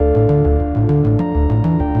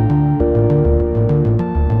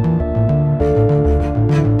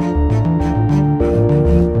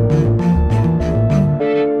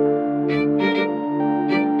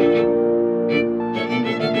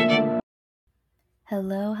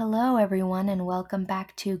Hello, hello, everyone, and welcome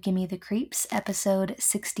back to Gimme the Creeps, episode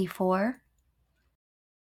 64.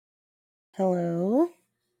 Hello.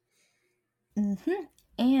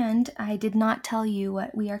 And I did not tell you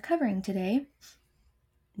what we are covering today,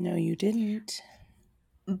 No, you didn't.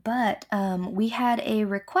 but we had a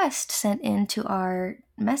request sent into our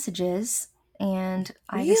messages, and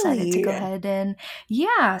I decided to Really? go ahead and,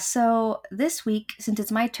 so this week, since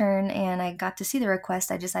it's my turn and I got to see the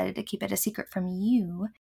request, I decided to keep it a secret from you.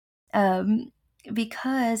 um,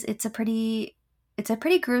 because it's a pretty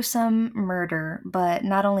gruesome murder, but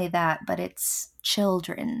not only that, but it's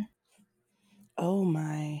children. Oh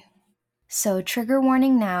my. So trigger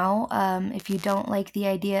warning now, if you don't like the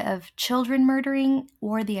idea of children murdering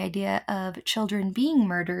or the idea of children being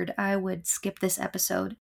murdered, I would skip this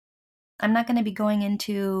episode. I'm not going to be going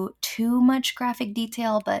into too much graphic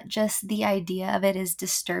detail, but just the idea of it is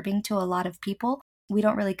disturbing to a lot of people. We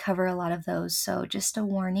don't really cover a lot of those, so just a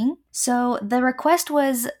warning. So the request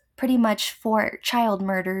was pretty much for child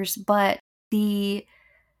murders, but the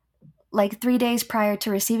 3 days prior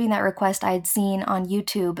to receiving that request, I had seen on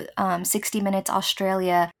YouTube, 60 Minutes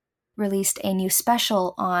Australia released a new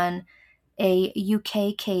special on a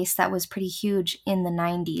UK case that was pretty huge in the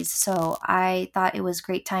 90s. So I thought it was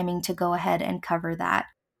great timing to go ahead and cover that.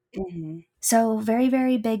 Mm-hmm. So, very,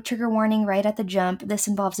 very big trigger warning right at the jump. This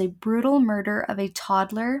involves a brutal murder of a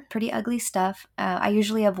toddler. Pretty ugly stuff. I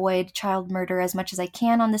usually avoid child murder as much as I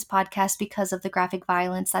can on this podcast because of the graphic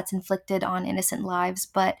violence that's inflicted on innocent lives.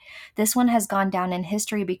 But this one has gone down in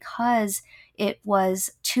history because it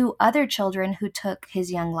was two other children who took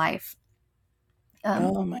his young life.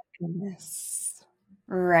 Oh my goodness.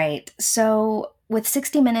 Right. So, with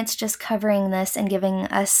 60 Minutes just covering this and giving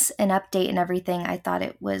us an update and everything, I thought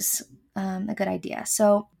it was a good idea.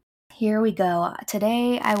 So, here we go.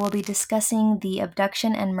 Today, I will be discussing the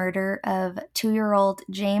abduction and murder of 2-year-old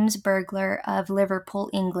James Burglar of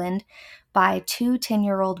Liverpool, England, by two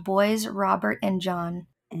 10-year-old boys, Robert and John.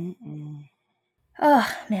 Mm-mm.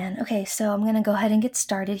 Oh, man. Okay, so I'm going to go ahead and get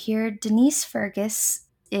started here. Denise Fergus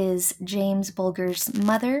is James Bulger's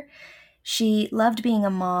mother. She loved being a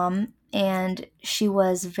mom and she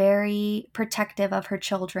was very protective of her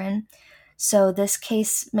children. So this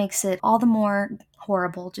case makes it all the more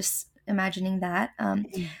horrible, just imagining that.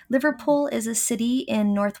 Liverpool is a city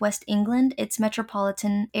in northwest England. Its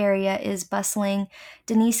metropolitan area is bustling.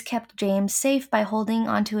 Denise kept James safe by holding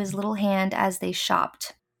onto his little hand as they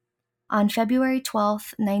shopped. On February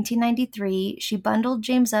 12th, 1993, she bundled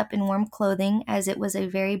James up in warm clothing as it was a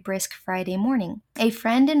very brisk Friday morning. A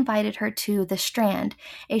friend invited her to The Strand,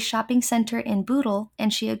 a shopping center in Bootle,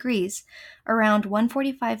 and she agrees. Around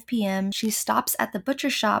 1:45 p.m., she stops at the butcher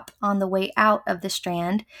shop on the way out of The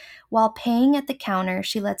Strand. While paying at the counter,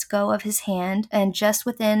 she lets go of his hand, and just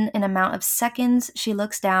within an amount of seconds, she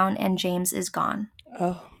looks down and James is gone.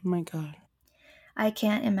 Oh my God. I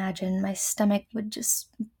can't imagine. My stomach would just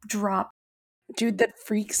drop. Dude, that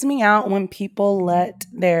freaks me out when people let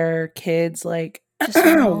their kids Just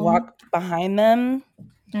roam. walk behind them.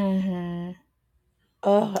 Mm-hmm.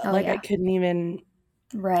 Oh, Oh, like I yeah. couldn't even.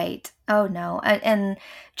 Right. Oh, no. And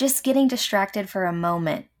just getting distracted for a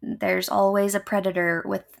moment. There's always a predator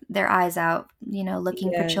with their eyes out,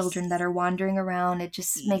 looking for children that Yes. are wandering around. It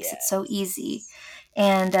just makes it so easy.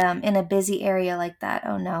 Yes. And in a busy area like that,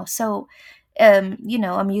 oh, no. So,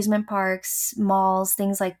 amusement parks, malls,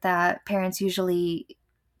 things like that, parents usually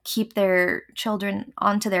keep their children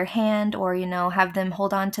onto their hand or have them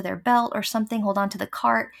hold on to their belt or something, hold on to the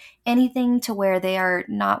cart, anything to where they are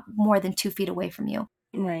not more than 2 feet away from you.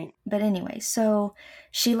 Right. But anyway, so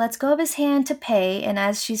she lets go of his hand to pay, and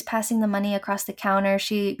as she's passing the money across the counter,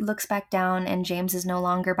 she looks back down, and James is no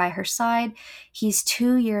longer by her side. He's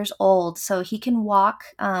 2 years old, so he can walk.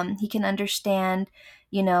 He can understand,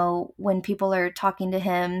 when people are talking to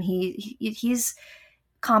him. He's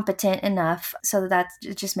competent enough, so that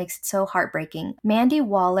it just makes it so heartbreaking. Mandy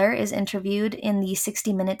Waller is interviewed in the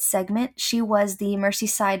 60 Minutes segment. She was the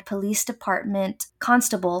Merseyside Police Department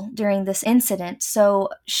constable during this incident, so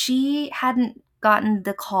she hadn't gotten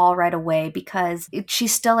the call right away because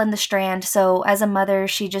she's still in the Strand. So as a mother,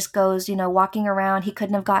 she just goes, walking around. He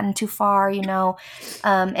couldn't have gotten too far,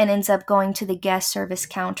 and ends up going to the guest service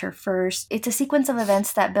counter first. It's a sequence of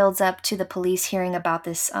events that builds up to the police hearing about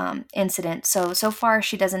this incident. So far,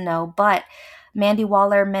 she doesn't know, but Mandy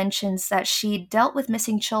Waller mentions that she dealt with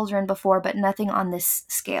missing children before, but nothing on this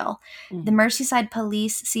scale. The Merseyside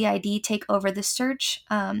Police CID take over the search.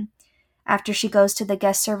 After she goes to the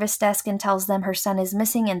guest service desk and tells them her son is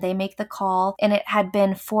missing, and they make the call, and it had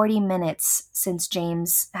been 40 minutes since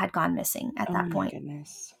James had gone missing at Oh that my point.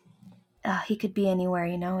 goodness. he could be anywhere,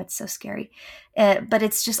 it's so scary. But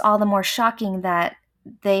it's just all the more shocking that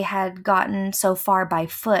they had gotten so far by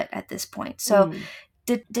foot at this point. So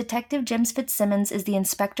Detective James Fitzsimmons is the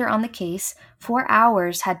inspector on the case. 4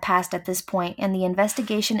 hours had passed at this point, and the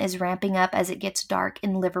investigation is ramping up as it gets dark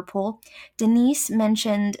in Liverpool. Denise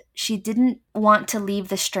mentioned she didn't want to leave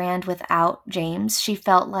the Strand without James. She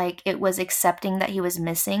felt like it was accepting that he was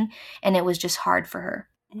missing, and it was just hard for her.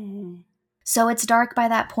 So it's dark by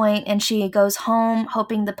that point, and she goes home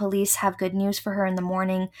hoping the police have good news for her in the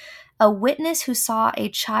morning. A witness who saw a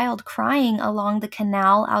child crying along the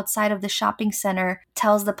canal outside of the shopping center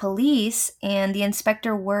tells the police, and the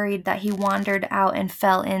inspector worried that he wandered out and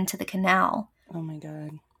fell into the canal. Oh my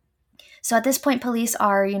God. So at this point, police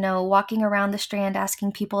are, walking around the Strand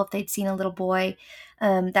asking people if they'd seen a little boy,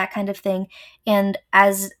 that kind of thing. And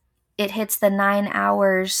as it hits the 9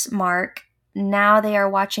 hours mark, now they are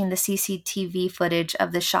watching the CCTV footage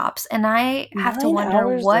of the shops. And I have to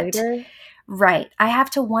wonder what... Later? Right. I have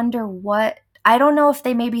to wonder what... I don't know if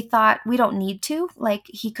they maybe thought we don't need to. Like,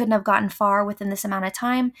 he couldn't have gotten far within this amount of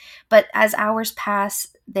time. But as hours pass,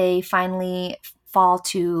 they finally fall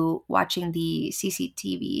to watching the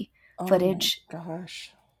CCTV footage. Oh my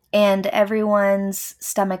gosh. And everyone's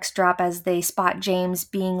stomachs drop as they spot James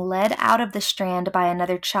being led out of the Strand by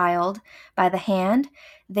another child by the hand.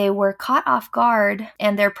 They were caught off guard,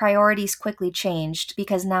 and their priorities quickly changed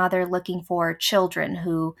because now they're looking for children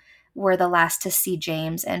who were the last to see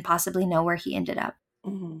James and possibly know where he ended up.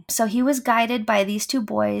 So he was guided by these 2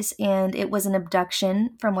 boys, and it was an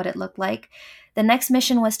abduction from what it looked like. The next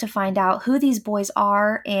mission was to find out who these boys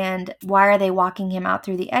are and why are they walking him out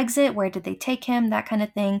through the exit, where did they take him, that kind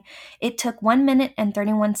of thing. It took 1 minute and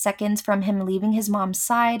 31 seconds from him leaving his mom's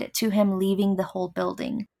side to him leaving the whole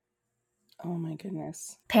building. Oh my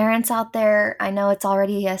goodness. Parents out there, I know it's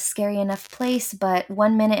already a scary enough place, but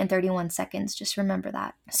 1 minute and 31 seconds, just remember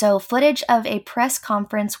that. So footage of a press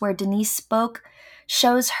conference where Denise spoke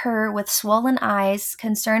shows her with swollen eyes,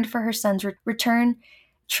 concerned for her son's return.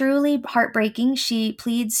 Truly heartbreaking. She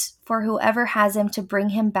pleads for whoever has him to bring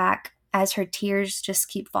him back as her tears just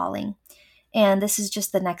keep falling. And this is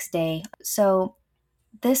just the next day. So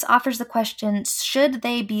this offers the question, should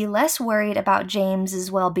they be less worried about James's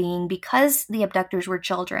well-being because the abductors were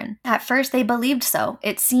children? At first, they believed so.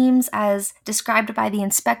 It seems, as described by the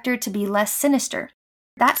inspector, to be less sinister.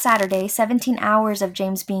 That Saturday, 17 hours of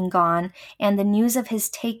James being gone, and the news of his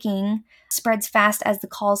taking spreads fast as the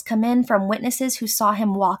calls come in from witnesses who saw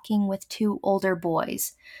him walking with 2 older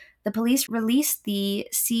boys. The police released the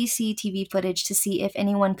CCTV footage to see if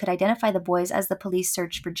anyone could identify the boys as the police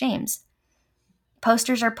searched for James.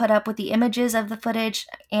 Posters are put up with the images of the footage,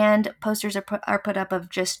 and posters are put up of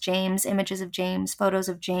just James, images of James, photos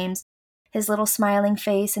of James, his little smiling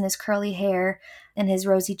face and his curly hair and his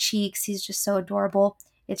rosy cheeks. He's just so adorable.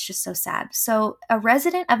 It's just so sad. So a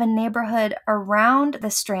resident of a neighborhood around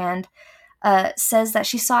the Strand says that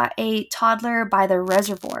she saw a toddler by the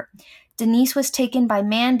reservoir. Denise was taken by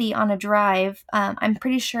Mandy on a drive. I'm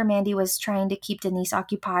pretty sure Mandy was trying to keep Denise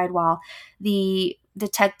occupied while the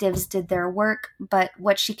detectives did their work, but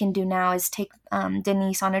what she can do now is take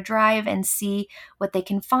Denise on a drive and see what they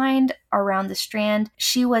can find around the Strand.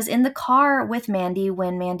 She was in the car with Mandy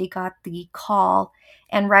when Mandy got the call,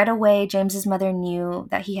 and right away James's mother knew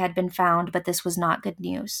that he had been found, but this was not good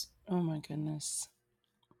news. Oh my goodness.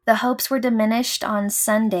 The hopes were diminished on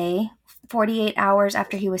Sunday, 48 hours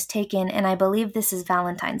after he was taken, and I believe this is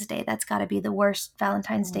Valentine's Day. That's got to be the worst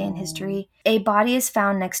Valentine's Day in history. A body is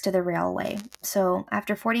found next to the railway. So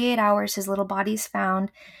after 48 hours, his little body is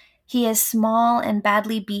found. He is small and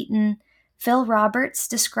badly beaten. Phil Roberts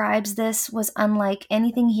describes this was unlike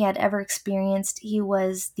anything he had ever experienced. He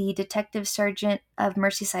was the detective sergeant of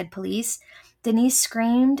Merseyside Police. Denise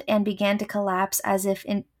screamed and began to collapse as if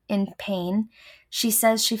in pain. She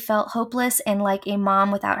says she felt hopeless and like a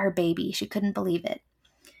mom without her baby. She couldn't believe it.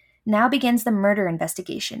 Now begins the murder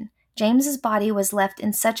investigation. James's body was left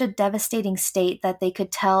in such a devastating state that they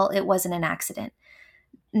could tell it wasn't an accident.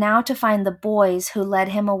 Now to find the boys who led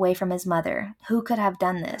him away from his mother. Who could have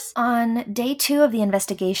done this? On day 2 of the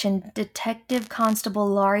investigation, Detective Constable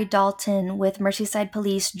Laurie Dalton with Merseyside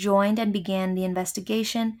Police joined and began the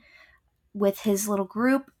investigation with his little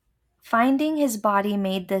group. Finding his body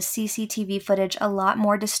made the CCTV footage a lot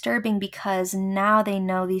more disturbing because now they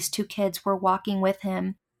know these 2 kids were walking with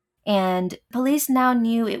him. And police now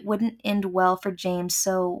knew it wouldn't end well for James,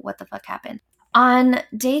 so what the fuck happened? On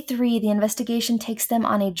day 3, the investigation takes them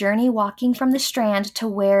on a journey walking from the Strand to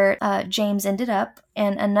where James ended up,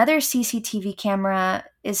 and another CCTV camera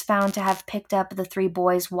is found to have picked up the 3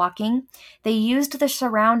 boys walking. They used the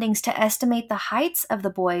surroundings to estimate the heights of the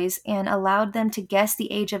boys and allowed them to guess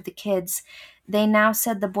the age of the kids. They now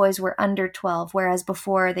said the boys were under 12, whereas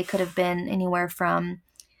before they could have been anywhere from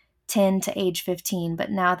 10 to age 15.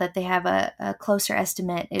 But now that they have a closer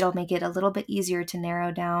estimate, it'll make it a little bit easier to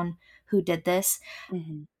narrow down who did this.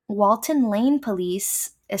 Mm-hmm. Walton Lane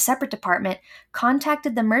Police, a separate department,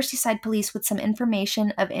 contacted the Merseyside Police with some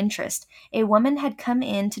information of interest. A woman had come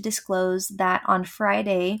in to disclose that on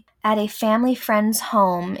Friday, at a family friend's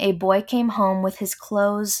home, a boy came home with his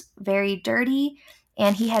clothes very dirty,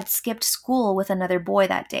 and he had skipped school with another boy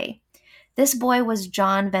that day. This boy was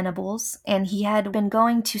John Venables, and he had been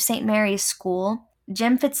going to St. Mary's School.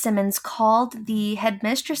 Jim Fitzsimmons called the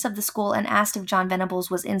headmistress of the school and asked if John Venables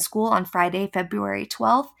was in school on Friday, February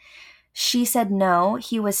 12th. She said no,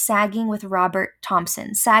 he was sagging with Robert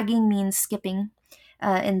Thompson. Sagging means skipping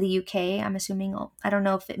in the UK, I'm assuming. I don't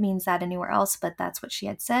know if it means that anywhere else, but that's what she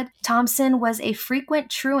had said. Thompson was a frequent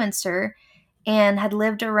truancer and had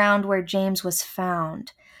lived around where James was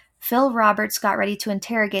found. Phil Roberts got ready to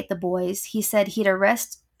interrogate the boys. He said he'd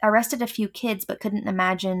arrested a few kids, but couldn't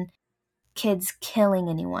imagine kids killing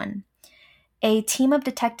anyone. A team of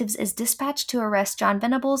detectives is dispatched to arrest John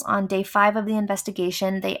Venables on day 5 of the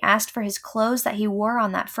investigation. They asked for his clothes that he wore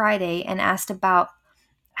on that Friday and asked about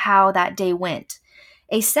how that day went.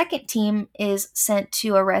 A second team is sent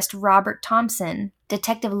to arrest Robert Thompson.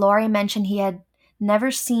 Detective Laurie mentioned he had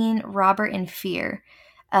never seen Robert in fear.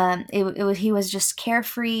 He was just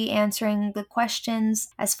carefree answering the questions.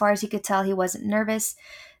 As far as he could tell, he wasn't nervous.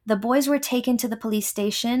 The boys were taken to the police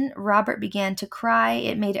station. Robert began to cry.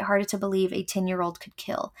 It made it harder to believe a 10-year-old could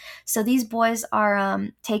kill. So these boys are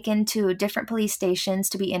taken to different police stations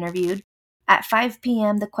to be interviewed. At 5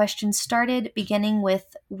 p.m., the questions started, beginning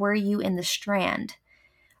with, "Were you in the Strand?"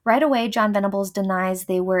 Right away, John Venables denies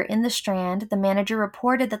they were in the Strand. The manager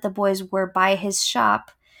reported that the boys were by his shop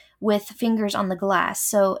with fingers on the glass.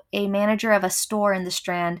 So a manager of a store in the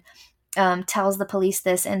Strand tells the police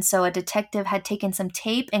this, and so a detective had taken some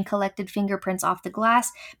tape and collected fingerprints off the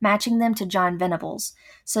glass, matching them to John Venables.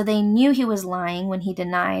 So they knew he was lying when he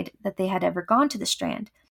denied that they had ever gone to the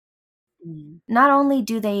Strand. Mm-hmm. Not only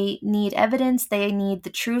do they need evidence, they need the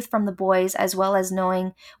truth from the boys, as well as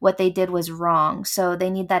knowing what they did was wrong. So they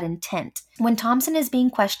need that intent. When Thompson is being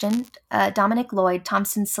questioned, Dominic Lloyd,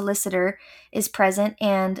 Thompson's solicitor, is present,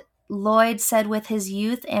 and Lloyd said with his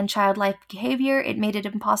youth and childlike behavior, it made it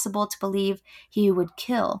impossible to believe he would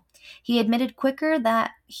kill. He admitted quicker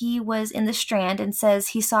that he was in the Strand and says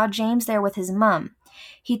he saw James there with his mum.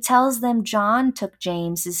 He tells them John took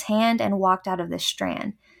James's hand and walked out of the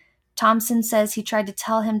Strand. Thompson says he tried to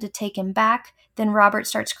tell him to take him back. Then Robert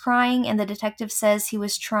starts crying, and the detective says he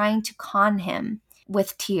was trying to con him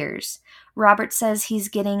with tears. Robert says he's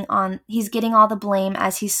getting all the blame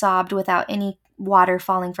as he sobbed without any water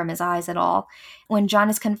falling from his eyes at all. When John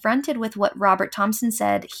is confronted with what Robert Thompson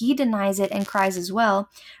said, he denies it and cries as well.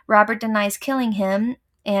 Robert denies killing him,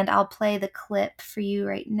 and I'll play the clip for you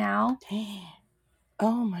right now.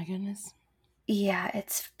 Oh my goodness. Yeah,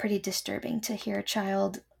 it's pretty disturbing to hear a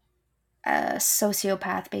child, a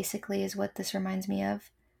sociopath, basically, is what this reminds me of.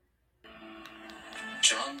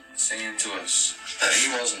 John saying to us that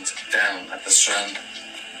he wasn't down at the Strand.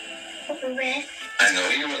 Where? I know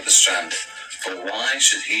you were at the Strand, but why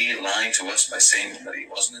should he lie to us by saying that he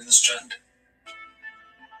wasn't in the Strand?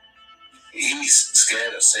 He's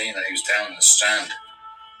scared of saying that he was down in the Strand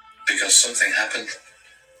because something happened,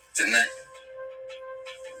 didn't it?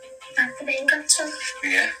 At the bin got took.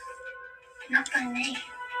 Yeah. Not by me.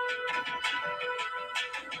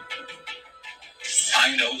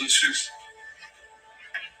 I know the truth.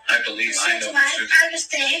 I believe I know the truth. I was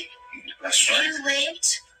there. That's right. You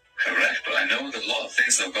waved. Correct, but I know that a lot of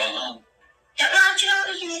things have gone on. Yeah, well, do you know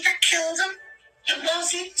it was me that killed him? It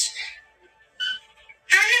wasn't.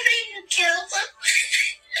 I never even killed him.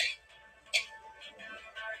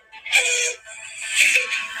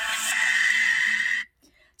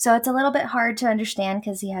 So it's a little bit hard to understand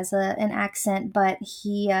because he has an accent, but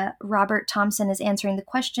Robert Thompson is answering the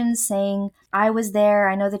questions saying, I was there,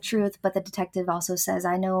 I know the truth, but the detective also says,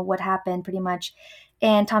 I know what happened pretty much.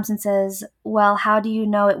 And Thompson says, well, how do you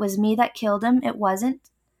know it was me that killed him? It wasn't.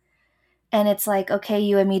 And it's like, okay,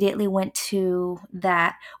 you immediately went to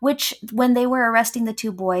that, which when they were arresting the 2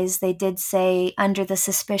 boys, they did say under the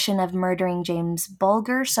suspicion of murdering James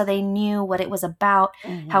Bulger. So they knew what it was about.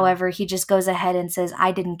 Mm-hmm. However, he just goes ahead and says,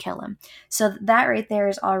 I didn't kill him. So that right there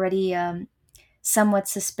is already somewhat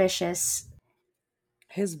suspicious.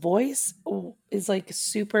 His voice is like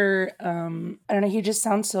super, I don't know, he just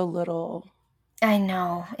sounds so little. I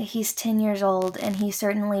know. He's 10 years old, and he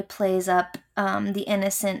certainly plays up the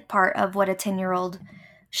innocent part of what a 10-year-old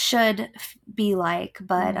should be like,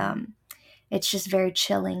 but it's just very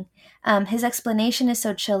chilling. His explanation is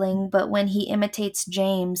so chilling, but when he imitates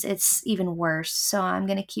James, it's even worse. So I'm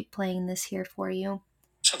going to keep playing this here for you.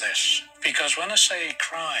 To this, because when I say he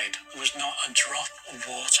cried, there was not a drop of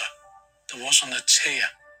water. There wasn't a tear.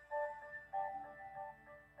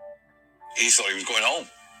 He thought he was going home,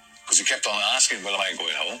 because he kept on asking, when am I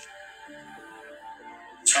going home?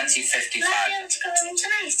 2055. Why are you to go home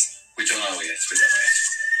tonight? We don't know yet, we don't know yet.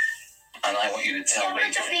 And I want you to tell me.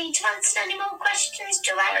 I don't need to answer any more questions,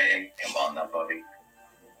 do I? Come on, now, Bobby.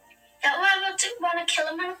 Yeah, well, I don't want to kill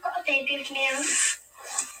him when I've got a baby of my own.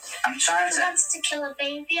 I'm trying If I wanted to kill a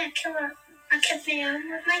baby, I'd kill my own,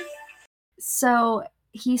 wouldn't I? So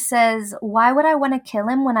he says, why would I want to kill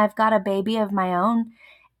him when I've got a baby of my own?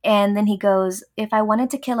 And then he goes, if I wanted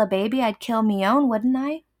to kill a baby, I'd kill me own, wouldn't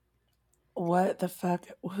I? What the fuck?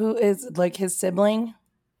 Who is, like, his sibling?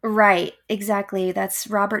 Right, exactly. That's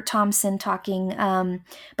Robert Thompson talking.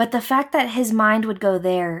 But the fact that his mind would go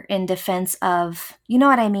there in defense of, you know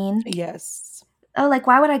what I mean? Yes. Oh, like,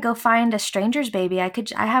 why would I go find a stranger's baby? I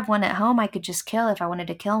have one at home I could just kill if I wanted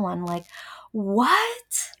to kill one. Like, what?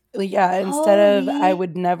 Yeah, instead of, I Holy-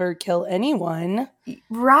 would never kill anyone.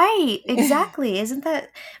 Right, exactly. Isn't that,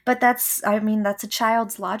 but that's a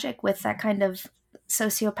child's logic with that kind of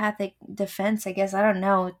sociopathic defense, I guess. I don't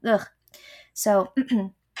know. Ugh. So, let's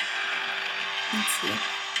see.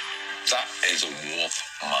 That is a warped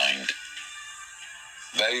mind.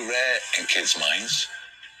 Very rare in kids' minds.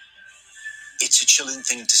 It's a chilling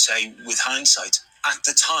thing to say with hindsight. At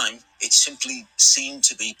the time, it simply seemed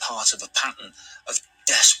to be part of a pattern of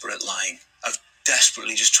desperate lying, of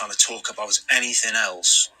desperately just trying to talk about anything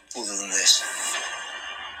else other than this.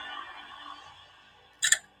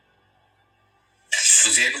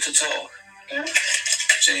 Was he able to talk? Yeah.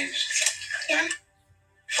 James, Yeah.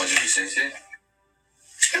 what did he say to you?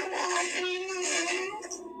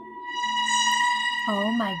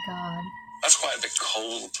 Oh my God. That's quite a bit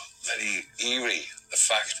cold, very eerie, the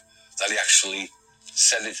fact that he actually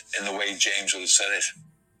said it in the way James would have said it.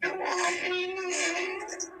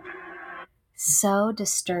 So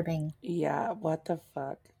disturbing. Yeah, what the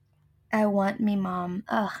fuck? I want me mom.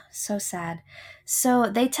 Ugh, so sad. So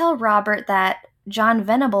they tell Robert that John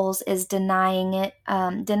Venables is denying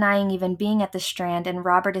even being at the Strand, and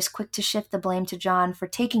Robert is quick to shift the blame to John for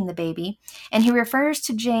taking the baby. And he refers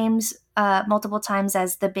to James multiple times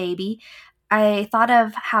as the baby. I thought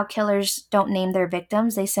of how killers don't name their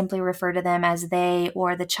victims. They simply refer to them as they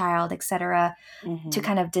or the child, etc., to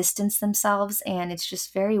kind of distance themselves. And it's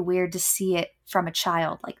just very weird to see it from a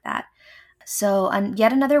child like that. So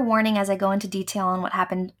yet another warning as I go into detail on what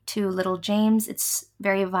happened to little James. It's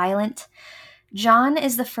very violent. John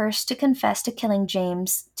is the first to confess to killing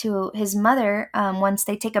James to his mother once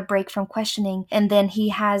they take a break from questioning, and then he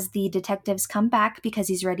has the detectives come back because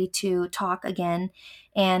he's ready to talk again,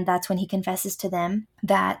 and that's when he confesses to them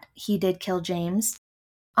that he did kill James.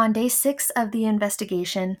 On day 6 of the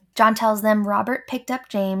investigation, John tells them Robert picked up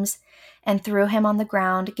James and threw him on the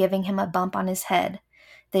ground, giving him a bump on his head.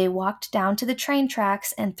 They walked down to the train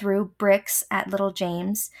tracks and threw bricks at little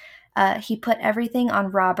James. He put everything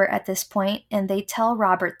on Robert at this point, and they tell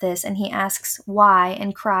Robert this, and he asks why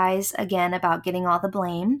and cries again about getting all the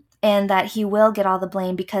blame, and that he will get all the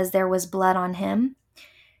blame because there was blood on him.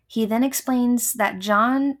 He then explains that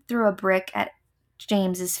John threw a brick at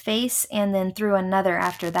James's face and then threw another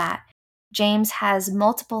after that. James has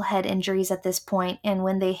multiple head injuries at this point, and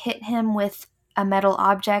when they hit him with a metal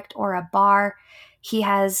object or a bar, he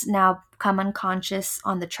has now come unconscious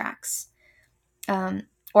on the tracks.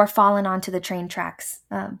 Or fallen onto the train tracks,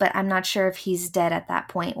 but I'm not sure if he's dead at that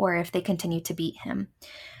point or if they continue to beat him.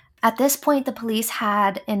 At this point, the police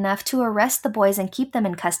had enough to arrest the boys and keep them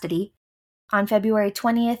in custody. On February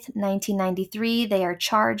 20th, 1993, they are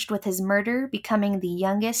charged with his murder, becoming the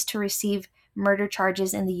youngest to receive murder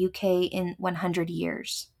charges in the UK in 100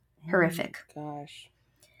 years. Horrific. Gosh.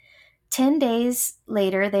 10 days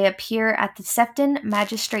later, they appear at the Sefton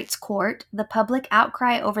Magistrates Court. The public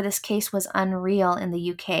outcry over this case was unreal in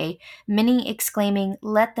the UK, many exclaiming,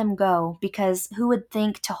 "Let them go," because who would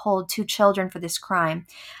think to hold 2 children for this crime?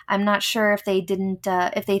 I'm not sure if they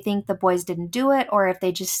think the boys didn't do it, or if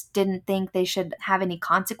they just didn't think they should have any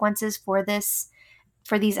consequences for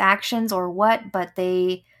these actions or what, but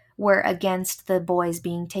they were against the boys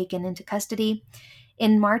being taken into custody.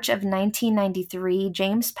 In March of 1993,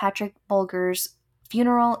 James Patrick Bulger's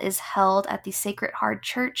funeral is held at the Sacred Heart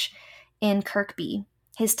Church in Kirkby.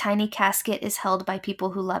 His tiny casket is held by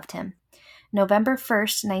people who loved him. November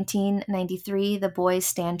 1st, 1993, the boys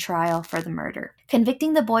stand trial for the murder.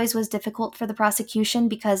 Convicting the boys was difficult for the prosecution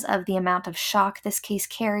because of the amount of shock this case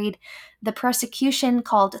carried. The prosecution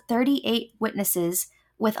called 38 witnesses,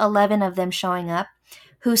 with 11 of them showing up,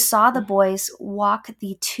 who saw the boys walk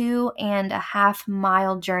the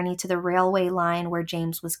 2.5-mile journey to the railway line where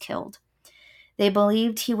James was killed. They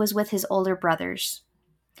believed he was with his older brothers.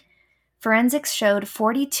 Forensics showed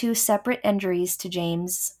 42 separate injuries to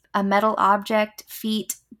James. A metal object,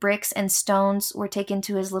 feet, bricks, and stones were taken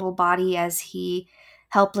to his little body as he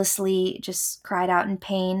helplessly just cried out in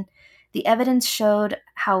pain. The evidence showed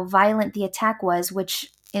how violent the attack was,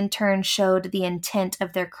 which in turn showed the intent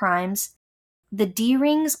of their crimes. The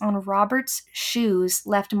D-rings on Robert's shoes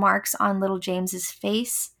left marks on little James's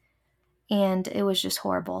face, and it was just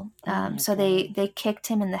horrible. So they kicked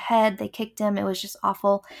him in the head. They kicked him. It was just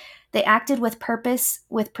awful. They acted with purpose,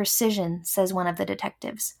 with precision, says one of the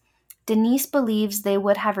detectives. Denise believes they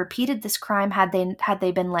would have repeated this crime had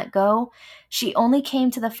they been let go. She only came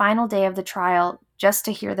to the final day of the trial just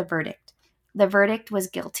to hear the verdict. The verdict was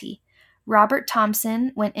guilty. Robert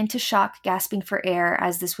Thompson went into shock, gasping for air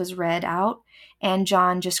as this was read out, and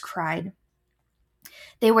John just cried.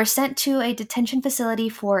 They were sent to a detention facility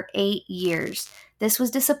for 8 years. This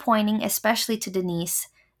was disappointing, especially to Denise,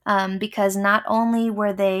 because not only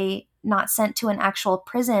were they not sent to an actual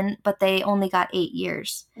prison, but they only got 8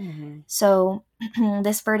 years. Mm-hmm. So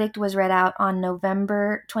this verdict was read out on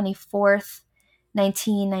November 24th,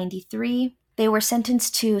 1993. They were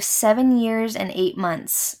sentenced to 7 years and 8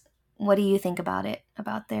 months. What do you think about it,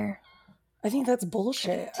 about their... I think that's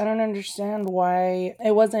bullshit. I don't understand why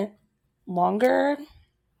it wasn't longer.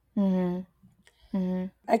 Mm-hmm. Mm-hmm.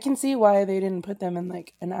 I can see why they didn't put them in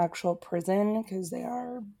like an actual prison because they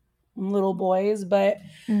are little boys, but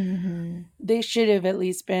Mm-hmm. they should have at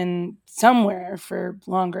least been somewhere for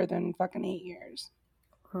longer than fucking 8 years.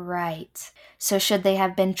 Right. So should they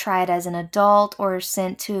have been tried as an adult or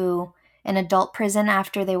sent to an adult prison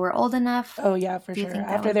after they were old enough? Oh yeah, for Do you sure. think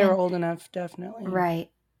that After would've they were been- old enough, definitely. Right.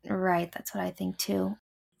 That's what I think too.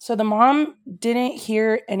 So the mom didn't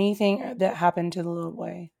hear anything that happened to the little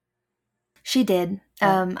boy. She did.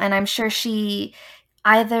 Oh. And I'm sure she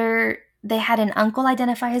either they had an uncle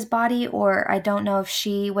identify his body, or I don't know if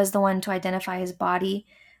she was the one to identify his body.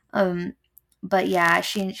 But yeah,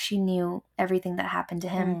 she knew everything that happened to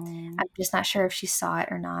him. I'm just not sure if she saw it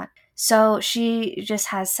or not. So she just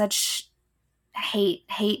has such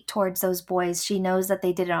hate towards those boys. She knows that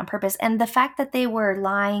they did it on purpose. And the fact that they were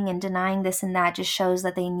lying and denying this and that just shows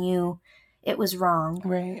that they knew it was wrong.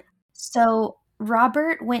 Right. So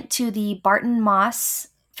Robert went to the Barton Moss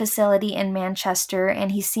facility in Manchester,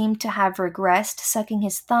 and he seemed to have regressed, sucking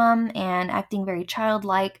his thumb and acting very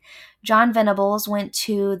childlike. John Venables went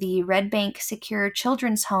to the Red Bank Secure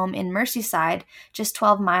Children's Home in Merseyside, just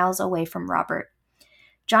 12 miles away from Robert.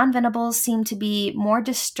 John Venables seemed to be more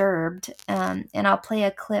disturbed, and I'll play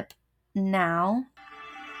a clip now.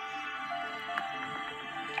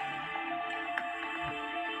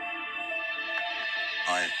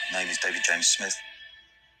 My name is David James Smith.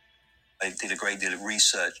 I did a great deal of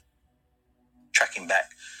research, tracking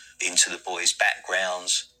back into the boys'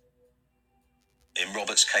 backgrounds. In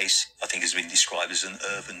Robert's case, I think has been described as an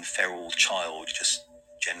urban feral child, just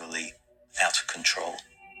generally out of control.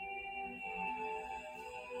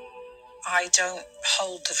 I don't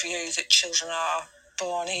hold the view that children are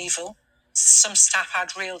born evil. Some staff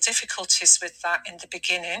had real difficulties with that in the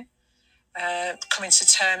beginning, coming to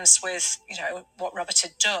terms with, what Robert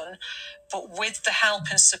had done. But with the help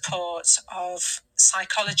and support of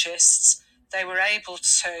psychologists, they were able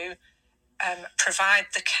to provide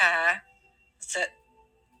the care that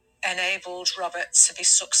enabled Robert to be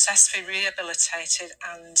successfully rehabilitated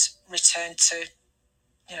and returned to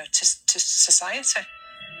society.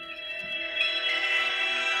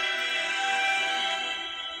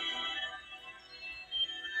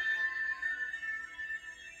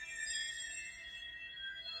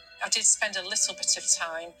 I did spend a little bit of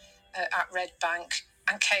time at Red Bank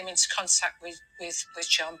and came into contact with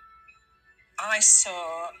John. I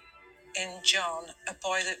saw in John a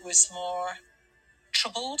boy that was more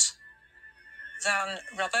troubled than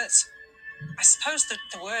Robert. I suppose that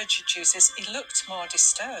the word you'd use is he looked more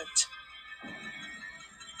disturbed.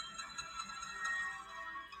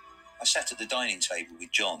 I sat at the dining table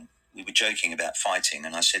with John. We were joking about fighting,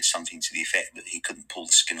 and I said something to the effect that he couldn't pull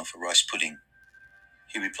the skin off a rice pudding.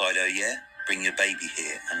 He replied, "Oh yeah? Bring your baby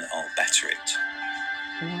here and I'll batter it."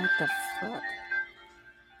 What the fuck?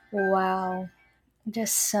 Wow.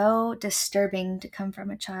 Just so disturbing to come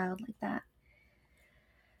from a child like that.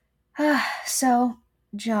 So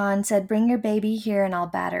John said, "Bring your baby here and I'll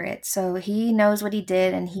batter it." So he knows what he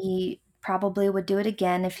did, and he probably would do it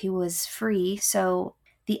again if he was free. So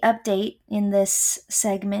the update in this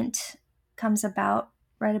segment comes about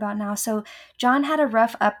right about now. So John had a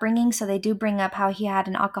rough upbringing, so they do bring up how he had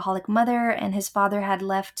an alcoholic mother and his father had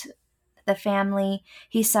left the family.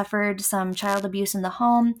 He suffered some child abuse in the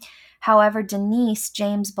home. However, Denise,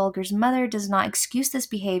 James Bulger's mother, does not excuse this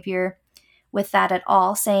behavior with that at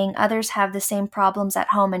all, saying others have the same problems at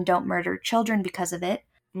home and don't murder children because of it.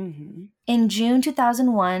 Mm-hmm. In June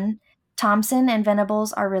 2001, Thompson and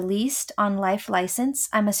Venables are released on life license.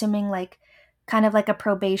 I'm assuming like kind of like a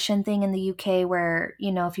probation thing in the UK where,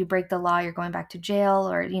 you know, if you break the law, you're going back to jail,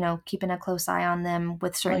 or, you know, keeping a close eye on them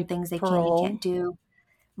with certain Like things they parole. can and can't do.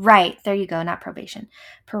 Right, there you go, not probation,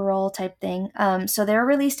 parole type thing. So they're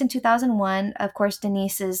released in 2001. Of course,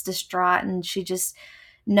 Denise is distraught and she just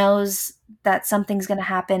knows that something's going to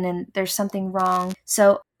happen and there's something wrong.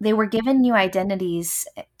 So they were given new identities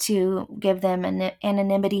to give them an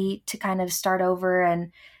anonymity to kind of start over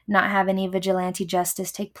and not have any vigilante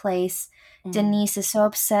justice take place. Mhm. Denise is so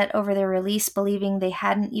upset over their release, believing they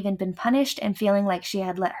hadn't even been punished and feeling like she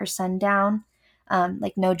had let her son down,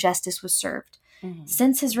 like no justice was served. Mhm.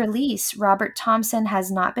 Since his release, Robert Thompson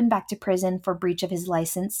has not been back to prison for breach of his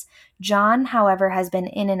license. John, however, has been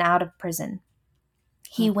in and out of prison.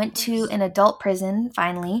 He Of went to course. an adult prison,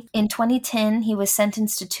 finally. In 2010, he was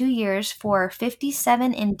sentenced to 2 years for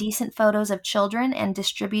 57 indecent photos of children and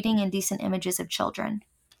distributing indecent images of children.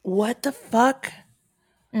 What the fuck?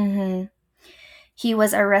 Mm-hmm. He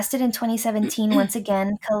was arrested in 2017 once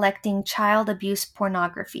again, collecting child abuse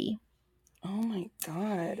pornography. Oh my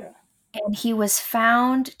God. And he was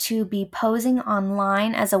found to be posing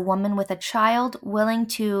online as a woman with a child, willing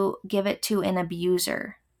to give it to an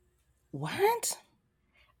abuser. What?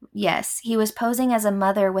 Yes, he was posing as a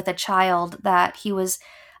mother with a child that he was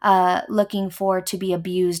looking for to be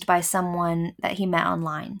abused by someone that he met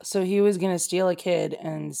online. So he was going to steal a kid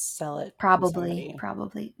and sell it to somebody.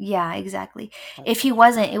 Probably. Yeah, exactly. If he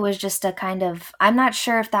wasn't, it was just a kind of, I'm not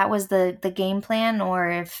sure if that was the game plan or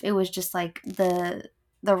if it was just like the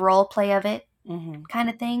role play of it Mm-hmm. kind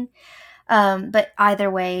of thing. But either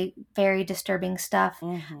way, very disturbing stuff.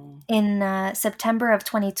 Mm-hmm. In September of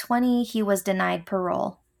 2020, he was denied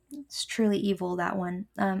parole. It's truly evil, that one.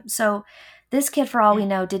 So this kid, for all we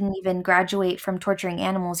know, didn't even graduate from torturing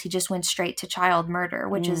animals. He just went straight to child murder,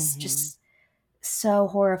 which is just so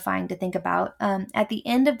horrifying to think about. At the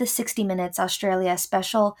end of the 60 Minutes Australia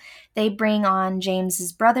special, they bring on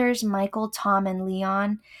James's brothers, Michael, Tom, and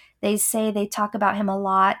Leon. They say they talk about him a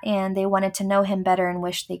lot and they wanted to know him better and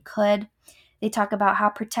wish they could. They talk about how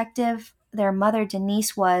protective their mother,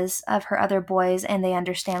 Denise, was of her other boys, and they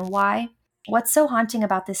understand why. What's so haunting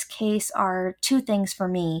about this case are two things for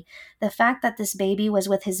me. The fact that this baby was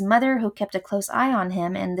with his mother, who kept a close eye on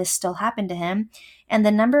him, and this still happened to him, and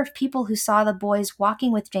the number of people who saw the boys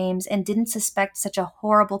walking with James and didn't suspect such a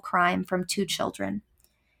horrible crime from two children.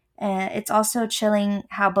 It's also chilling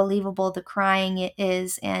how believable the crying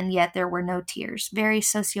is, and yet there were no tears. Very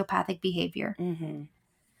sociopathic behavior. Mm-hmm.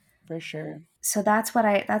 For sure. So that's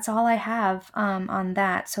all I have on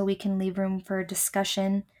that. So we can leave room for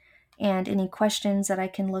discussion, and any questions that I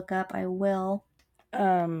can look up, I will.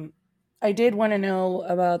 I did want to know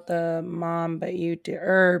about the mom, but you did,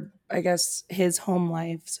 or I guess his home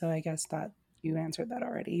life. So I guess that you answered that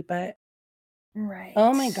already. But Right.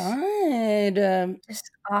 oh my God, Just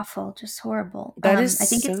awful, just horrible. that is I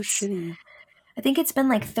think so it's shitty. I think it's been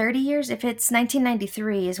like 30 years. If it's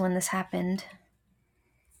 1993 is when this happened.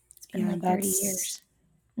 It's been like 30 years.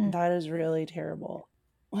 That is really terrible.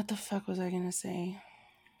 What the fuck was I gonna say?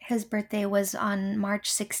 His birthday was on March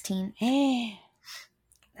 16th.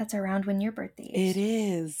 That's around when your birthday is. It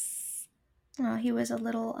is. Oh, he was a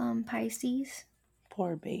little Pisces.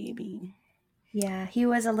 Poor baby. Yeah, he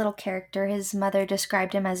was a little character. His mother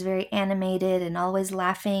described him as very animated and always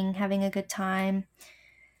laughing, having a good time.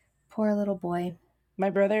 Poor little boy. My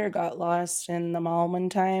brother got lost in the mall one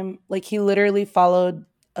time. Like, he literally followed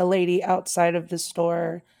a lady outside of the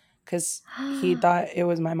store because he thought it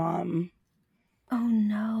was my mom. Oh,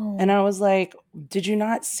 no. And I was like, did you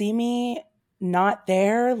not see me not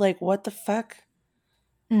there? Like, what the fuck?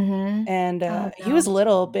 Mm-hmm. And he was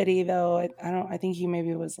little bitty, though. I think he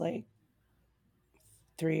maybe was like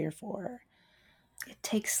 3 or 4. It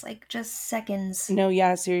takes like just seconds. No,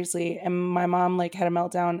 yeah, seriously. And my mom like had a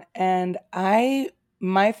meltdown. And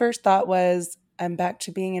my first thought was, I'm back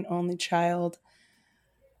to being an only child.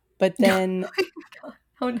 But then,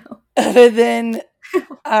 Oh no. then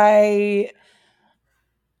I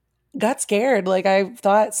got scared. Like, I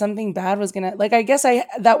thought something bad was gonna, like, I guess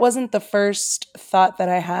that wasn't the first thought that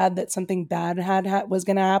I had, that something bad was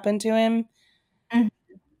gonna happen to him. Mhm.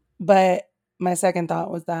 But my second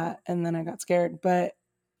thought was that, and then I got scared.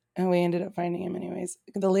 And we ended up finding him anyways.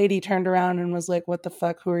 The lady turned around and was like, "What the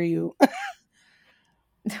fuck? Who are you?"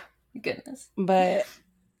 Goodness. But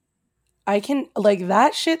I can, like,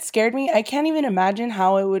 that shit scared me. I can't even imagine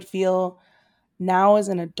how it would feel now as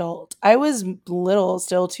an adult. I was little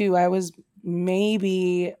still too. I was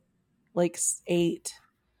maybe like 8.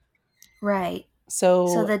 Right. So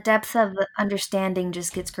So the depth of the understanding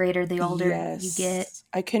just gets greater the older you get. yes,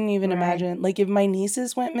 I couldn't even Right. imagine, like, if my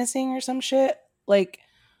nieces went missing or some shit, like,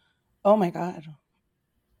 oh my God.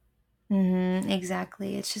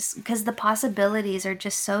 Exactly. It's just because the possibilities are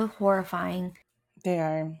just so horrifying. They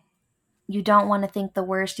are. You don't want to think the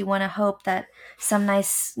worst. You want to hope that some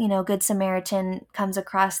nice, good Samaritan comes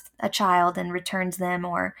across a child and returns them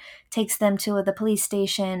or takes them to the police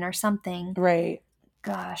station or something. Right.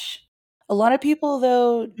 Gosh. A lot of people,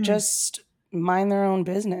 though, just mind their own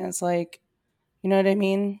business. Like, you know what I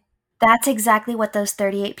mean? That's exactly what those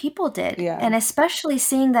 38 people did. Yeah. And especially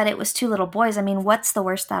seeing that it was 2 little boys. I mean, what's the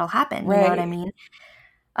worst that'll happen? Right. You know what I mean?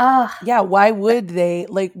 Oh, yeah. Why would they?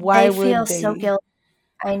 Like, why they feel would they? so guilty.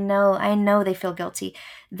 I know they feel guilty.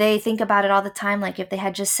 They think about it all the time. Like, if they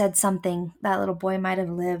had just said something, that little boy might have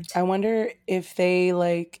lived. I wonder if they,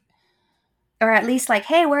 like, or at least like,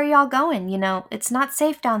 hey, where are y'all going? It's not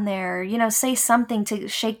safe down there. Say something to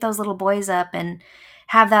shake those little boys up and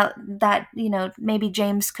have that, maybe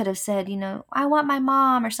James could have said, I want my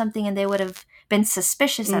mom or something. And they would have been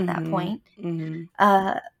suspicious at that point.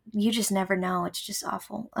 You just never know. It's just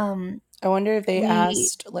awful. I wonder if they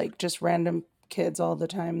asked, like, just random kids all the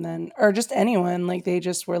time then, or just anyone, like, they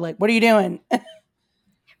just were like, what are you doing?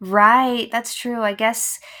 Right. That's true. I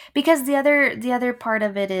guess because the other part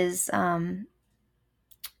of it is,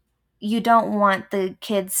 you don't want the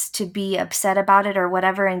kids to be upset about it or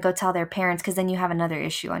whatever and go tell their parents, because then you have another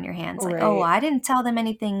issue on your hands. Like, oh, Right. I didn't tell them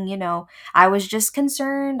anything, I was just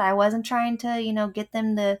concerned. I wasn't trying to, get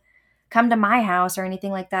them to come to my house or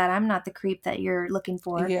anything like that. I'm not the creep that you're looking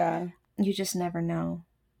for. Yeah. You just never know.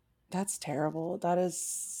 That's terrible. That is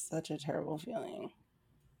such a terrible feeling.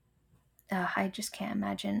 I just can't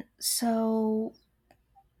imagine. So,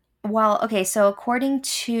 so according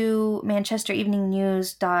to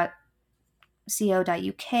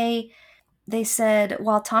manchestereveningnews.co.uk, they said,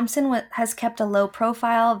 while Thompson has kept a low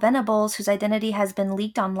profile, Venables, whose identity has been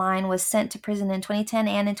leaked online, was sent to prison in 2010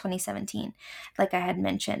 and in 2017, like I had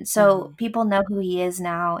mentioned. So people know who he is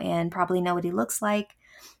now and probably know what he looks like.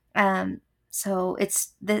 So it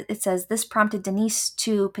says this prompted Denise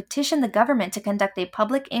to petition the government to conduct a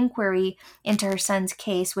public inquiry into her son's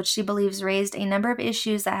case, which she believes raised a number of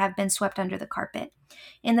issues that have been swept under the carpet.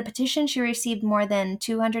 In the petition, she received more than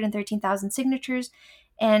 213,000 signatures,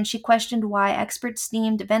 and she questioned why experts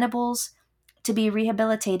deemed Venables to be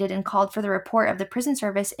rehabilitated and called for the report of the prison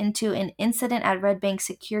service into an incident at Red Bank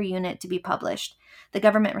Secure Unit to be published. The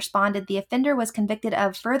government responded the offender was convicted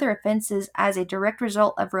of further offenses as a direct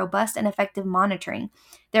result of robust and effective monitoring.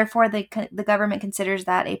 Therefore, the government considers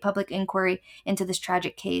that a public inquiry into this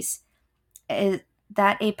tragic case is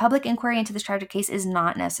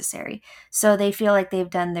not necessary. So they feel like they've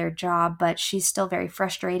done their job, but she's still very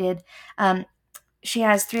frustrated. She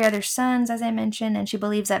has 3 other sons, as I mentioned, and she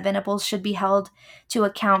believes that Venables should be held to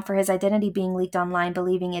account for his identity being leaked online,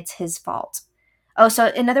 believing it's his fault. Oh, so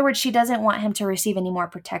in other words, she doesn't want him to receive any more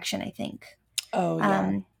protection, I think. Oh,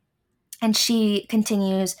 yeah. And she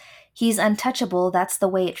continues, he's untouchable. That's the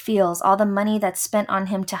way it feels. All the money that's spent on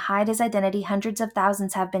him to hide his identity, hundreds of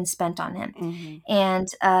thousands have been spent on him. And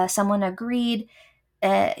someone agreed.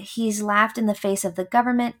 He's laughed in the face of the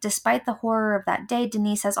government. Despite the horror of that day,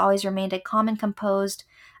 Denise has always remained a calm and composed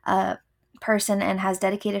person and has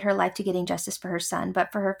dedicated her life to getting justice for her son.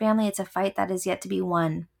 But for her family, it's a fight that is yet to be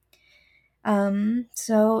won.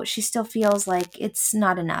 So she still feels like it's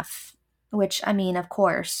not enough, which, I mean, of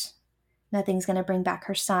course, nothing's going to bring back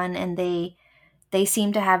her son. And they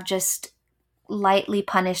seem to have just lightly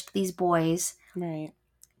punished these boys. Right.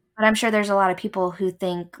 But I'm sure there's a lot of people who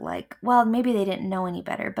think like, well, maybe they didn't know any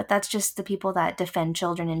better, but that's just the people that defend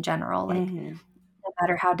children in general, like no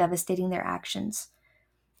matter how devastating their actions.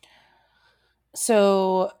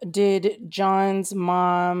 So did John's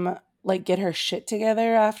mom, like, get her shit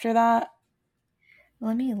together after that?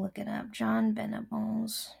 Let me look it up. John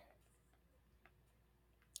Venables.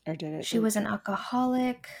 Or did it? She was an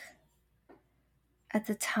alcoholic at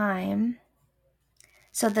the time.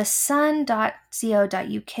 So the sun.co.uk,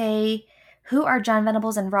 who are John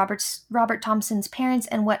Venables and Robert Thompson's parents,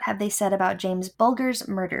 and what have they said about James Bulger's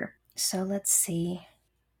murder? So let's see.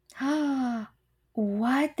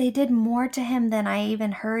 What? They did more to him than I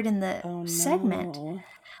even heard in the segment. No.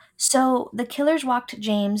 So the killers walked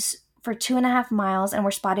James for 2.5 miles and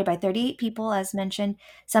were spotted by 38 people, as mentioned,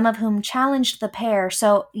 some of whom challenged the pair.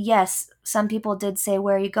 So yes, some people did say,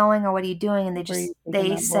 "Where are you going?" or "What are you doing?" And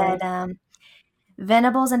they said,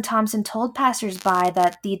 Venables and Thompson told passersby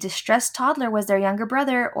that the distressed toddler was their younger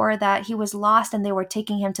brother, or that he was lost and they were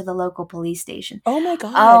taking him to the local police station. Oh my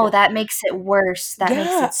God. Oh, that makes it worse. That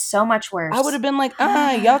makes it so much worse. I would have been like,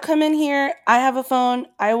 y'all come in here. I have a phone.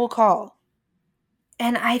 I will call.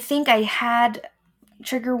 And I think I had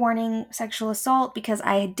trigger warning sexual assault because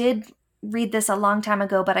I did read this a long time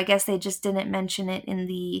ago, but I guess they just didn't mention it in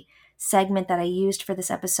the segment that I used for this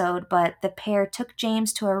episode. But the pair took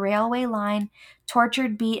James to a railway line,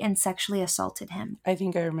 tortured, beat, and sexually assaulted him. I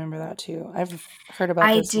think I remember that too. I've heard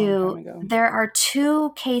about this a long time ago. There are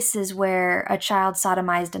 2 cases where a child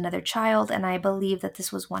sodomized another child, and I believe that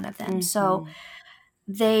this was one of them. Mm-hmm. So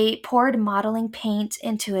they poured modeling paint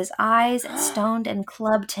into his eyes, stoned and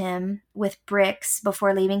clubbed him with bricks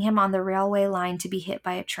before leaving him on the railway line to be hit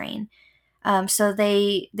by a train. So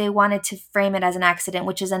they wanted to frame it as an accident,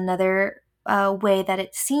 which is another way that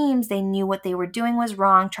it seems they knew what they were doing was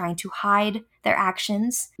wrong, trying to hide their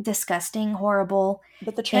actions. Disgusting, horrible.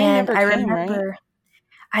 But the train never came, right?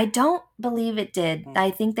 I don't believe it did. I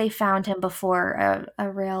think they found him before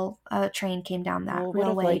a train came down that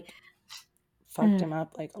railway. Fucked him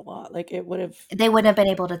up like a lot. Like it would have. They wouldn't have been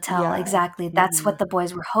able to tell exactly. That's what the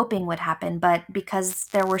boys were hoping would happen, but because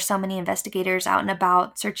there were so many investigators out and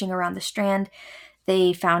about searching around the Strand,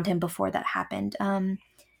 they found him before that happened.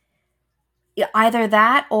 Either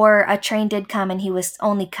that or a train did come and he was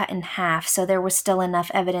only cut in half, so there was still enough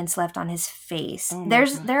evidence left on his face. There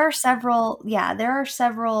are several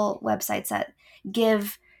websites that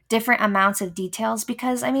give different amounts of details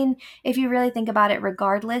because, I mean, if you really think about it,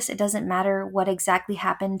 regardless, it doesn't matter what exactly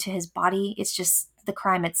happened to his body. It's just the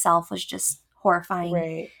crime itself was just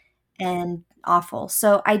horrifying and awful.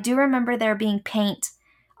 So I do remember there being paint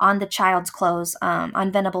on the child's clothes,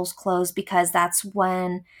 on Venables' clothes, because that's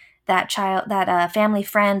when that family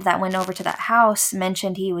friend that went over to that house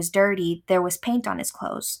mentioned he was dirty. There was paint on his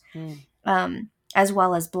clothes, as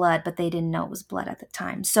well as blood, but they didn't know it was blood at the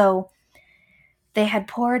time. So they had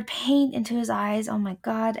poured paint into his eyes. Oh my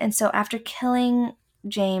God. And so after killing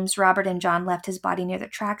James, Robert and John left his body near the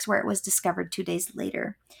tracks where it was discovered 2 days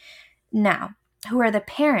later. Now, who are the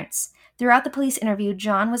parents? Throughout the police interview,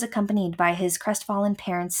 John was accompanied by his crestfallen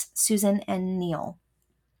parents, Susan and Neil.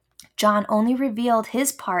 John only revealed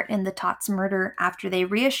his part in the Tots murder after they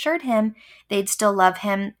reassured him they'd still love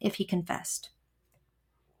him if he confessed.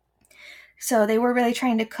 So they were really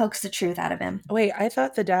trying to coax the truth out of him. Wait, I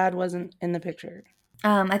thought the dad wasn't in the picture.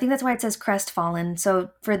 I think that's why it says crestfallen. So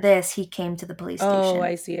for this, he came to the police station. Oh,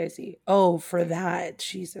 I see. Oh, for that.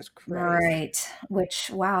 Jesus Christ. Right. Which,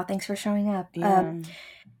 wow, thanks for showing up. Yeah.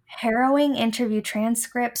 Harrowing interview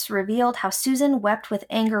transcripts revealed how Susan wept with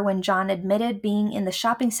anger when John admitted being in the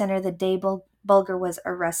shopping center the day Bulger was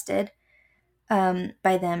arrested.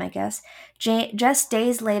 By them, I guess. Just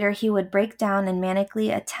days later, he would break down and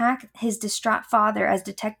manically attack his distraught father as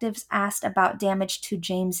detectives asked about damage to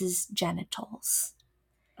James's genitals.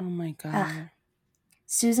 Oh my God.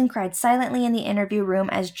 Susan cried silently in the interview room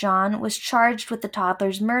as John was charged with the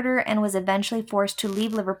toddler's murder and was eventually forced to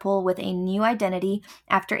leave Liverpool with a new identity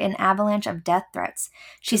after an avalanche of death threats.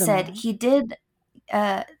 She said he did,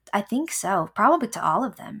 I think so, probably to all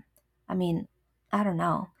of them. I mean, I don't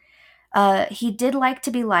know. He did like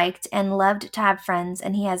to be liked and loved to have friends,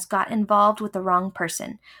 and he has got involved with the wrong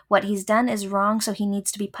person. What he's done is wrong, so he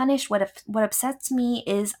needs to be punished. What upsets me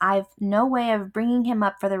is I've no way of bringing him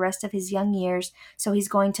up for the rest of his young years, so he's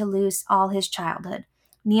going to lose all his childhood.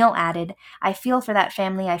 Neil added, I feel for that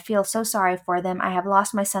family. I feel so sorry for them. I have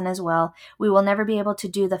lost my son as well. We will never be able to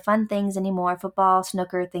do the fun things anymore, football,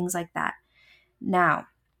 snooker, things like that. Now,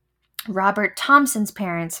 Robert Thompson's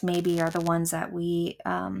parents maybe are the ones that we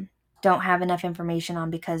don't have enough information on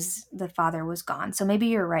because the father was gone. So maybe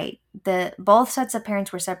you're right. Both sets of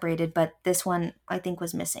parents were separated, but this one I think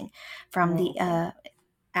was missing from the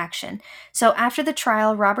action. So after the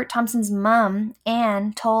trial, Robert Thompson's mom,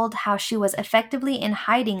 Anne, told how she was effectively in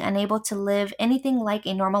hiding, unable to live anything like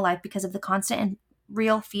a normal life because of the constant and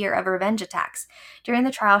real fear of revenge attacks. During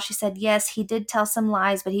the trial, she said, yes, he did tell some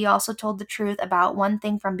lies, but he also told the truth about one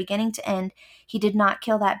thing from beginning to end. He did not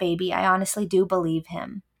kill that baby. I honestly do believe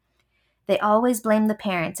him. They always blame the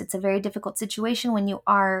parents. It's a very difficult situation when you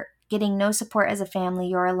are getting no support as a family.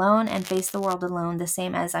 You're alone and face the world alone, the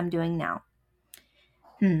same as I'm doing now.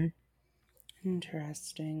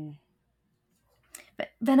 Interesting.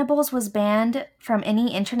 Venables was banned from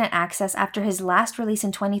any internet access after his last release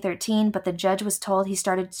in 2013, but the judge was told he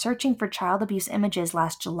started searching for child abuse images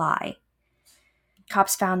last July.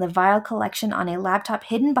 Cops found the vile collection on a laptop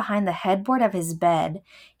hidden behind the headboard of his bed.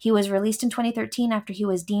 He was released in 2013 after he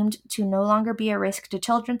was deemed to no longer be a risk to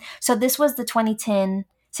children. So this was the 2010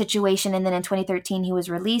 situation, and then in 2013 he was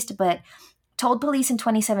released, but told police in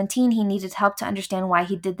 2017 he needed help to understand why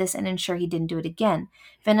he did this and ensure he didn't do it again.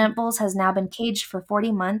 Venables has now been caged for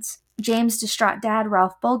 40 months. James' distraught dad,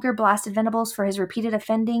 Ralph Bulger, blasted Venables for his repeated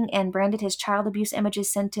offending and branded his child abuse images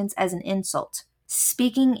sentence as an insult.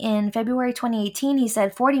 Speaking in February 2018, he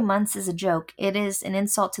said, 40 months is a joke. It is an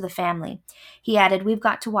insult to the family. He added, we've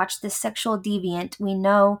got to watch this sexual deviant. We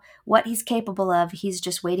know what he's capable of. He's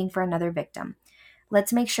just waiting for another victim.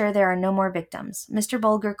 Let's make sure there are no more victims. Mr.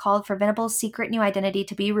 Bulger called for Venables' secret new identity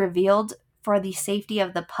to be revealed for the safety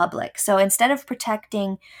of the public. So instead of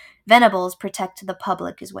protecting Venables, protect the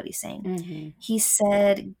public is what he's saying. Mm-hmm. He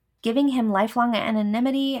said giving him lifelong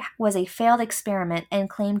anonymity was a failed experiment and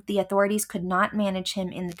claimed the authorities could not manage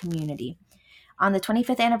him in the community. On the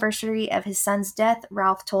 25th anniversary of his son's death,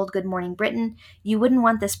 Ralph told Good Morning Britain, "You wouldn't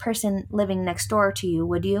want this person living next door to you,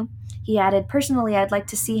 would you?" He added, "Personally, I'd like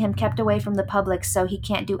to see him kept away from the public so he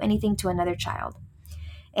can't do anything to another child."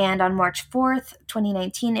 And on March 4th,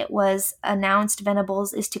 2019, it was announced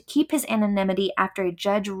Venables is to keep his anonymity after a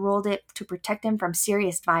judge ruled it to protect him from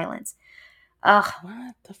serious violence. Ugh.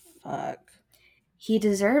 What the fuck? He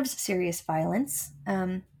deserves serious violence,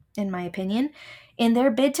 in my opinion. In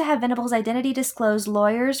their bid to have Venables' identity disclosed,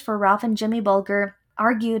 lawyers for Ralph and Jimmy Bulger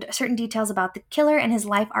argued certain details about the killer and his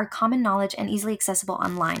life are common knowledge and easily accessible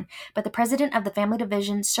online. But the president of the family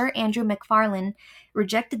division, Sir Andrew McFarlane,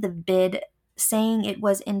 rejected the bid, saying it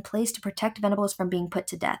was in place to protect Venables from being put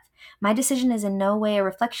to death. My decision is in no way a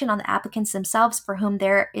reflection on the applicants themselves, for whom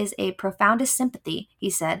there is a profoundest sympathy,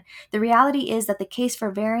 he said. The reality is that the case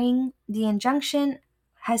for varying the injunction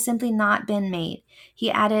has simply not been made.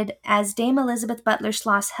 He added, as Dame Elizabeth Butler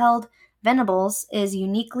Sloss held, Venables is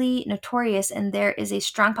uniquely notorious, and there is a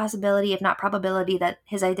strong possibility, if not probability, that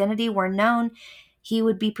his identity were known, he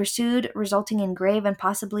would be pursued, resulting in grave and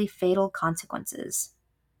possibly fatal consequences.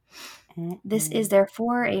 This is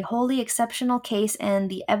therefore a wholly exceptional case, and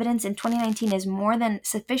the evidence in 2019 is more than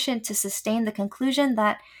sufficient to sustain the conclusion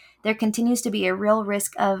that there continues to be a real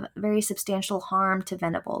risk of very substantial harm to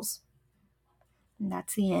Venables. And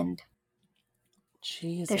that's the end.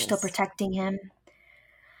 Jesus. They're still protecting him.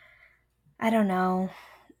 I don't know.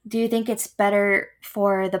 Do you think it's better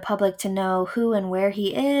for the public to know who and where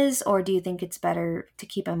he is, or do you think it's better to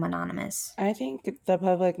keep him anonymous? I think the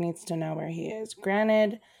public needs to know where he is.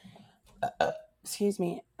 Granted, excuse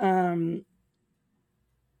me, I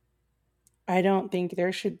don't think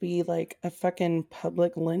there should be like a fucking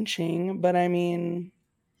public lynching, but I mean,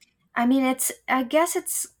 I guess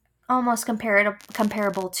it's almost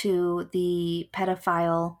comparable to the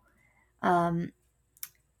pedophile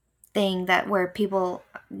thing, that where people,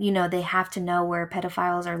 they have to know where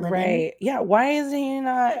pedophiles are living. Right. Yeah. Why is he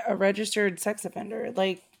not a registered sex offender?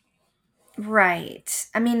 Like, right.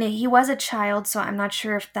 I mean, he was a child, so I'm not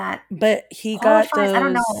sure if that. But he got qualifies. I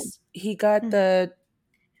don't know. He got the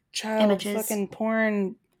child Images. fucking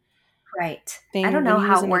porn. Right. Thing I don't know when he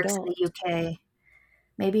how was it an works adult. in the UK.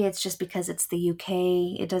 Maybe it's just because it's the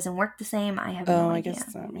UK. It doesn't work the same. I have no idea. I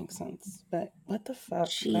guess that makes sense. But what the fuck?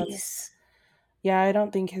 Jeez. Yeah, I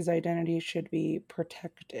don't think his identity should be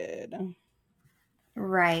protected.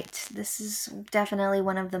 Right. This is definitely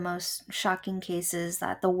one of the most shocking cases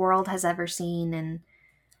that the world has ever seen, and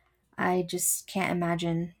I just can't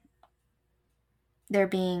imagine there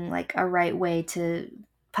being like a right way to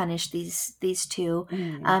punish these two.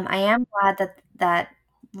 I am glad that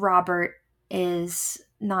Robert is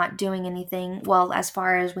not doing anything, well, as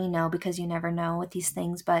far as we know, because you never know with these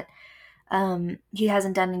things, but he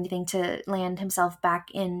hasn't done anything to land himself back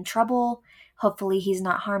in trouble. Hopefully he's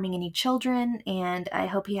not harming any children, and I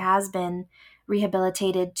hope he has been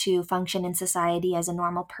rehabilitated to function in society as a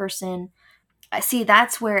normal person. See,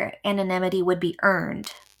 that's where anonymity would be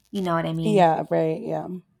earned. You know what I mean? Yeah, right, yeah.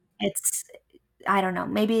 I don't know.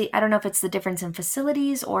 Maybe, I don't know if it's the difference in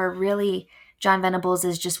facilities, or really John Venables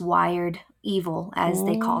is just wired evil, as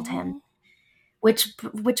they called him. Which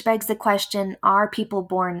begs the question, are people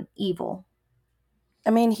born evil? I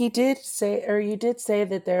mean, you did say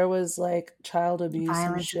that there was like child abuse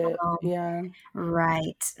Violence and shit. Yeah.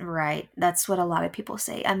 Right. That's what a lot of people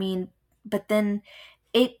say. I mean, but then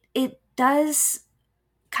it does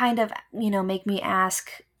kind of, make me ask,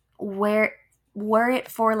 were it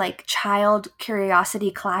for like child curiosity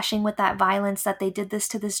clashing with that violence that they did this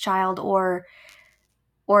to this child, or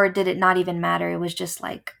Or did it not even matter? It was just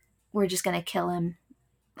like, we're just going to kill him.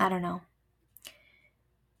 I don't know.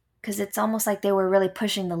 Because it's almost like they were really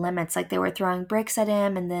pushing the limits. Like they were throwing bricks at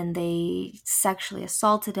him, and then they sexually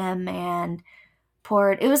assaulted him and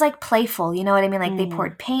poured. It was like playful, you know what I mean? Like they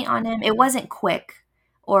poured paint on him. It wasn't quick.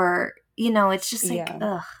 Or, it's just like,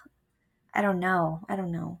 ugh. I don't know. I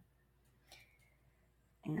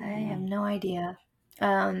have no idea.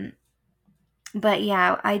 But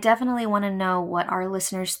yeah, I definitely want to know what our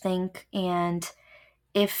listeners think, and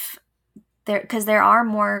if because there are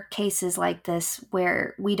more cases like this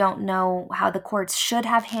where we don't know how the courts should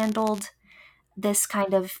have handled this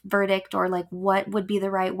kind of verdict, or like what would be the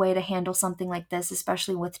right way to handle something like this,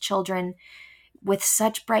 especially with children with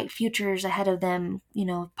such bright futures ahead of them,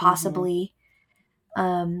 possibly.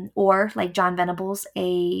 Or like John Venables,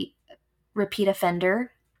 a repeat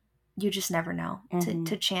offender. You just never know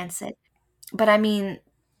to chance it. But I mean,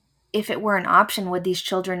 if it were an option, would these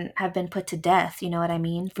children have been put to death? You know what I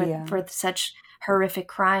mean? For such horrific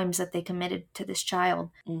crimes that they committed to this child.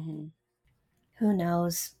 Who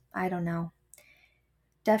knows? I don't know.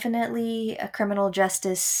 Definitely a criminal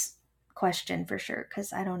justice question for sure,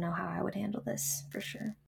 because I don't know how I would handle this for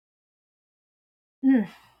sure.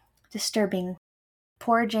 Disturbing.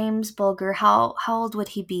 Poor James Bulger. How old would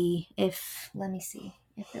he be if, let me see,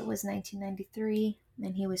 if it was 1993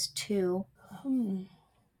 and he was 2?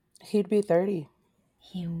 He'd be 30.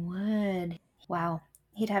 He would. Wow.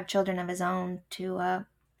 He'd have children of his own to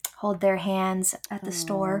hold their hands at the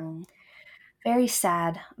store. Very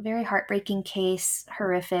sad. Very heartbreaking case.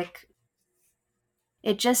 Horrific.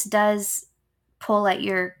 It just does pull at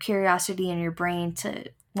your curiosity in your brain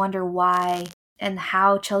to wonder why and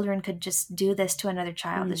how children could just do this to another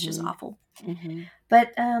child. It's just awful.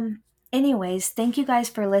 But anyways, thank you guys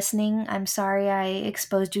for listening. I'm sorry I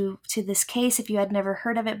exposed you to this case if you had never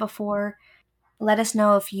heard of it before. Let us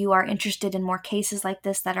know if you are interested in more cases like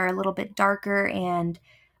this that are a little bit darker and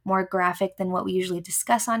more graphic than what we usually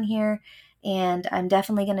discuss on here. And I'm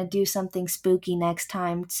definitely going to do something spooky next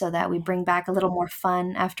time so that we bring back a little more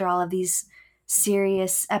fun after all of these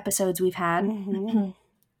serious episodes we've had.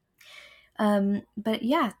 But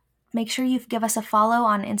yeah, make sure you give us a follow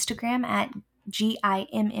on Instagram at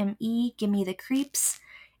GIMME, Give Me the Creeps,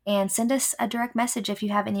 and send us a direct message if you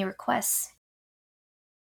have any requests.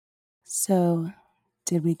 So,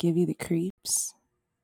 did we give you the creeps?